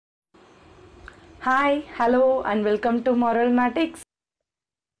Hi, hello, and welcome to Marvelmatix.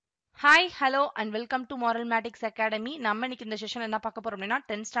 Hi, hello, and welcome to Marvelmatix Academy. நம்ம இன்னைக்கு இந்த session என்ன பார்க்க போறோம் அப்படின்னா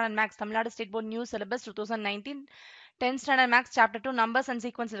 10th standard maths Tamil Nadu state board new syllabus 2019 10th standard maths chapter 2 numbers and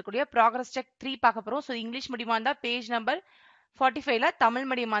sequence இருக்கக்கூடிய progress check 3 பார்க்க போறோம். ஸோ இங்கிலீஷ் மீடியமா இருந்தா பேஜ் நம்பர் 45ல தமிழ்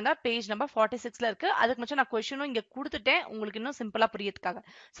மீடியமா இருந்தா பேஜ் நம்பர் 46ல இருக்கு. அதுக்கு மட்டும் நான் கொஸ்டினும் இங்க கொடுத்துட்டேன் உங்களுக்கு இன்னும் சிம்பிளா புரியறதுக்காக.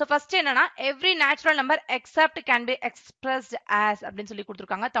 ஸோ ஃபர்ஸ்ட் என்னன்னா every natural number accept can be expressed as அப்படின்னு சொல்லி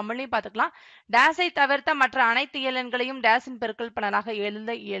கொடுத்துருக்காங்க. தமிழ்லையும் பார்த்துக்கலாம். டேஸை தவிர்த்த மற்ற அனைத்து இயலெண்களையும் டேஸின் பெருக்கல் பலனாக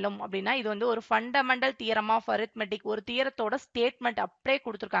எழுத இயலும் அப்படின்னா இது வந்து ஒரு ஃபண்டமெண்டல் தியரம் ஆஃப் அரித்மெட்டிக், ஒரு தியரத்தோட ஸ்டேட்மெண்ட் அப்படியே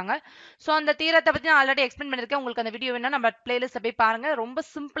கொடுத்துருக்காங்க. ஸோ அந்த தியரத்தை பத்தி நான் ஆல்ரெடி எக்ஸ்பிளைன் பண்ணிருக்கேன். உங்களுக்கு அந்த வீடியோ வேணா நம்ம பிளேலிஸ்ட் போய் பாருங்க. ரொம்ப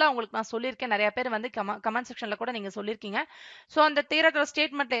சிம்பிளா உங்களுக்கு நான் சொல்லியிருக்கேன். நிறைய பேர் வந்து கமெண்ட் செக்ஷன்ல கூட நீங்க சொல்லியிருக்கீங்க. சோ அந்த தியரத்தோட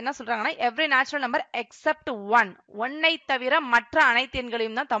ஸ்டேட்மெண்ட்ல என்ன சொல்றாங்கன்னா எவ்ரி நேச்சுரல் நம்பர் எக்ஸப்ட் ஒன்னை தவிர மற்ற அனைத்து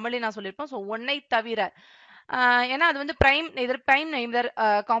எண்களையும் தான் தமிழ்ல நான் சொல்லியிருப்போம். ஸோ ஒன்னை தவிர ஏன்னா அது வந்து பிரைம் இதர்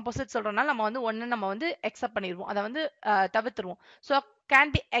காம்போசிட் சொல்றதுனால நம்ம வந்து ஒன்னு நம்ம வந்து எக்ஸப்ட் பண்ணிடுவோம், அதை வந்து தவிர்த்துருவோம். So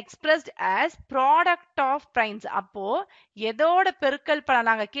can be expressed as product of primes. அப்போ எதோட பெருக்கல்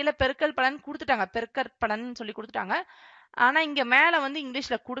பலனாக, கீழே பெருக்கல் பலன் கொடுத்துட்டாங்க, பெருக்கல் பலன் சொல்லி கொடுத்துட்டாங்க. ஆனா இங்க மேல வந்து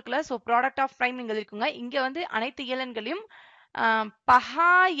இங்கிலீஷ்ல கொடுக்கல. ஸோ ப்ராடக்ட் ஆஃப் பிரைம் இங்க இருக்குங்க. இங்க வந்து அனைத்து இயலன்களையும்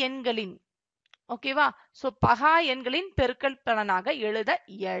பகா எண்களின், ஓகேவா, சோ பகா எண்களின் பெருக்கல் பலனாக எழுத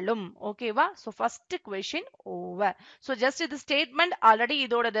இயலும். ஓகேவா, so first question over. So just இது ஸ்டேட்மெண்ட், ஆல்ரெடி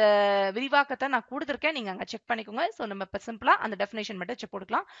இதோட விரிவாக்கத்தை நான் கொடுத்திருக்கேன், நீங்க அங்க செக் பண்ணிக்கோங்க. சோ நம்ம இப்ப சிம்பிளா அந்த டெஃபினேஷன் மட்டும் செக்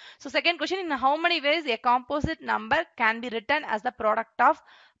போட்டுக்கலாம். So second question, in how many ways a composite number can be written as the product of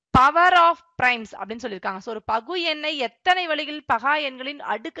power of primes அப்படின்னு சொல்லியிருக்காங்க. ஸோ ஒரு பகு எண்ணை எத்தனை வழிகளில் பகா எண்களின்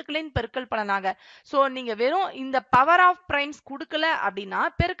அடுக்குகளின் பெருக்கல் பலனாக. ஸோ நீங்க வெறும் இந்த பவர் ஆஃப் பிரைம்ஸ் கொடுக்கல அப்படின்னா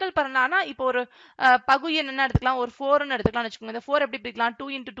பெருக்கல் பலனானா இப்போ ஒரு பகு எண் என்ன எடுத்துக்கலாம், ஒரு 4 எடுத்துக்கலாம் வச்சுக்கோங்க. இந்த 4 எப்படி பிரிக்கலாம், 2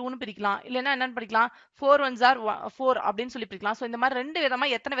 into 2 பிரிக்கலாம், இல்லைன்னா என்னன்னு படிக்கலாம் 4 1s are 4 அப்படின்னு சொல்லி பிரிக்கலாம். ஸோ இந்த மாதிரி ரெண்டு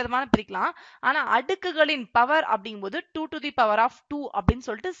விதமா எத்தனை விதமான பிரிக்கலாம். ஆனா அடுக்குகளின் பவர் அப்படிங்கும்போது 2 to the power of 2 அப்படின்னு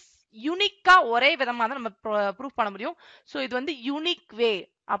சொல்லிட்டு யூனிக்கா ஒரே விதமா தான் நம்ம ப்ரூவ் பண்ண முடியும். ஸோ இது வந்து யூனிக் வே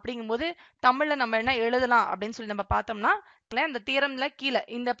அப்படிங்கும்போது தமிழ்ல நம்ம என்ன எழுதலாம் அப்படின்னு சொல்லி நம்ம பார்த்தோம்னா இந்த தியரம்ல கீழே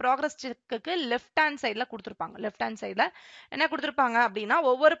இந்த ப்ராக்ரஸ் செக்குக்கு லெஃப்ட் ஹேண்ட் சைட்ல கொடுத்துருப்பாங்க. லெஃப்ட் ஹேண்ட் சைட்ல என்ன கொடுத்துருப்பாங்க அப்படின்னா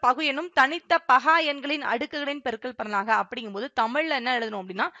ஒவ்வொரு பகு எண்ணும் தனித்த பகா எண்களின் அடுக்குகளின் பெருக்கல் பலனாக. அப்படிங்கும்போது தமிழ்ல என்ன எழுதணும்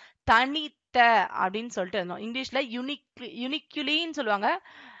அப்படின்னா தனித்த அப்படின்னு சொல்லிட்டு எழுதணும். இங்கிலீஷ்ல யூனிக்லின்னு சொல்லுவாங்க,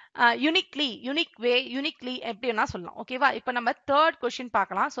 யூனிக் வே, யூனிக்லி எப்படி வேணா சொல்லலாம். ஓகேவா, இப்ப நம்ம தேர்ட் கொஸ்டின்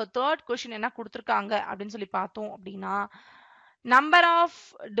பார்க்கலாம். ஸோ தேர்ட் கொஸ்டின் என்ன கொடுத்துருக்காங்க அப்படின்னு சொல்லி பார்த்தோம் அப்படின்னா number of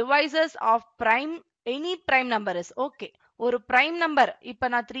devices of prime any prime number is. Okay, ஒரு பிரைம் நம்பர், இப்ப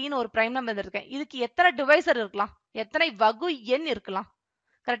நான் 3ன்னு ஒரு பிரைம் நம்பர் இருக்கேன், இதுக்கு எத்தனை டிவைசர் இருக்கலாம், எத்தனை வகு எண் இருக்கலாம்,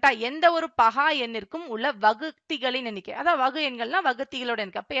 கரெக்டா, எந்த ஒரு பகா எண்ணிற்கும் உள்ள வகுத்திகளின் எண்ணிக்கை, அதாவது வகு எண்கள்னா வகுத்திகளோட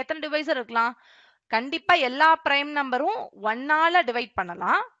எண்ணிக்கை. அப்ப எத்தனை டிவைசர் இருக்கலாம், கண்டிப்பா எல்லா பிரைம் நம்பரும் 1ஆல டிவைட்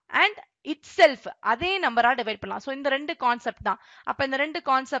பண்ணலாம் அண்ட் இட் செல்ஃப் அதே நம்பரா டிவைட் பண்ணலாம். ஸோ இந்த ரெண்டு கான்செப்ட் தான். அப்ப இந்த ரெண்டு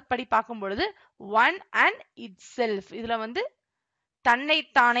கான்செப்ட் படி பார்க்கும் பொழுது 1 and இட் செல்ஃப், இதுல வந்து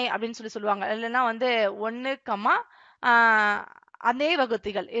தன்னைத்தானே அப்படின்னு சொல்லி சொல்லுவாங்க, இல்லைன்னா வந்து 1, அதே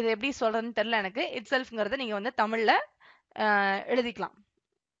வகுத்திகள், இது எப்படி சொல்றதுன்னு தெரியல எனக்கு. இட் செல்ஃப்ங்கிறத நீங்க வந்து தமிழ்ல எழுதிக்கலாம்.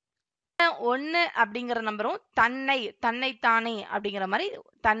 1 அப்படிங்கிற நம்பரும் தன்னைத்தானே அப்படிங்கிற மாதிரி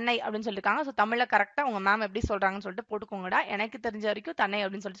தன்னை அப்படின்னு சொல்லிருக்காங்க. ஸோ தமிழ்ல கரெக்டா உங்க மேம் எப்படி சொல்றாங்கன்னு சொல்லிட்டு போட்டுக்கோங்கடா. எனக்கு தெரிஞ்ச வரைக்கும் தன்னை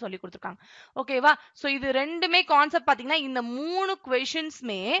அப்படின்னு சொல்லி கொடுத்துருக்காங்க. ஓகேவா, ஸோ இது ரெண்டுமே கான்செப்ட் பாத்தீங்கன்னா இந்த 3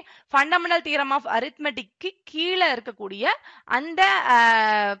 கொஸ்டின்ஸ்மே ஃபண்டமெண்டல் தியரம் ஆஃப் அரித்மெட்டிக்கு கீழே இருக்கக்கூடிய அந்த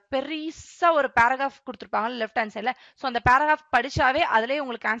பெருசா ஒரு பேராகிராஃப் கொடுத்துருப்பாங்க லெஃப்ட் ஹேண்ட் சைட்ல. ஸோ அந்த பேராகிராஃப் படிச்சாவே அதுலயே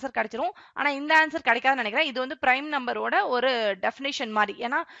உங்களுக்கு ஆன்சர் கிடைச்சிரும். ஆனா இந்த ஆன்சர் கிடைக்காதுன்னு நினைக்கிறேன். இது வந்து பிரைம் நம்பரோட ஒரு டெஃபினேஷன் மாதிரி.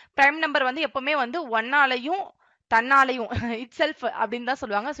 ஏன்னா பிரைம் நம்பர் வந்து எப்பவுமே வந்து 1ஆலையும் தன்னாலையும் இட் செல்ஃப் அப்படின்னு தான்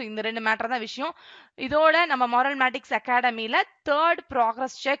சொல்லுவாங்க. ஸோ இந்த ரெண்டு மேட்டர் தான் விஷயம். இதோட நம்ம மாரல்மேட்டிக்ஸ் அகாடமியில தேர்ட்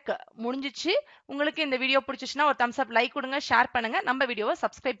ப்ராக்ரஸ் செக் முடிஞ்சிச்சு. உங்களுக்கு இந்த வீடியோ பிடிச்சிச்சுன்னா ஒரு தம்ஸ் அப், லைக் கொடுங்க, ஷேர் பண்ணுங்க, நம்ம வீடியோவை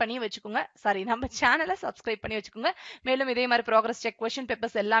சப்ஸ்கிரைப் பண்ணி வச்சுக்கோங்க, சாரி நம்ம சேனலை சப்ஸ்கிரைப் பண்ணி வச்சுக்கோங்க. மேலும் இதே மாதிரி ப்ராக்ரஸ் செக் கொஸ்டின்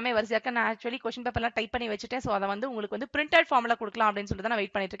பேப்பர்ஸ் எல்லாமே வரிசையாக்க நான் ஆக்சுவலி கொஸ்டின் பேப்பர்லாம் டைப் பண்ணி வச்சுட்டேன். ஸோ அதை வந்து உங்களுக்கு வந்து பிரிண்டட் ஃபார்ம்ல கொடுக்கலாம் அப்படின்னு சொல்லிட்டு தான் நான்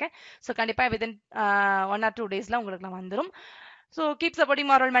வெயிட் பண்ணிட்டு இருக்கேன். ஸோ கண்டிப்பா வித்தின் 1 or 2 daysல உங்களுக்கு வந்துடும். So keep supporting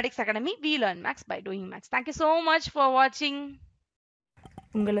Marvelmatix Academy. We learn maths by doing maths. Thank you so much for watching.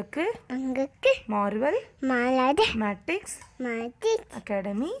 உங்களுக்கு Marvelmatix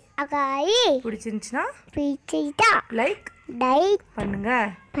Academy பிடிச்சிருந்துச்சுன்னா லைக் பண்ணுங்க,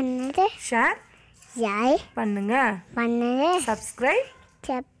 ஷேர் பண்ணுங்க, சப்ஸ்கிரைப்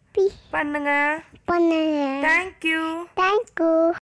பண்ணுங்க. Thank you.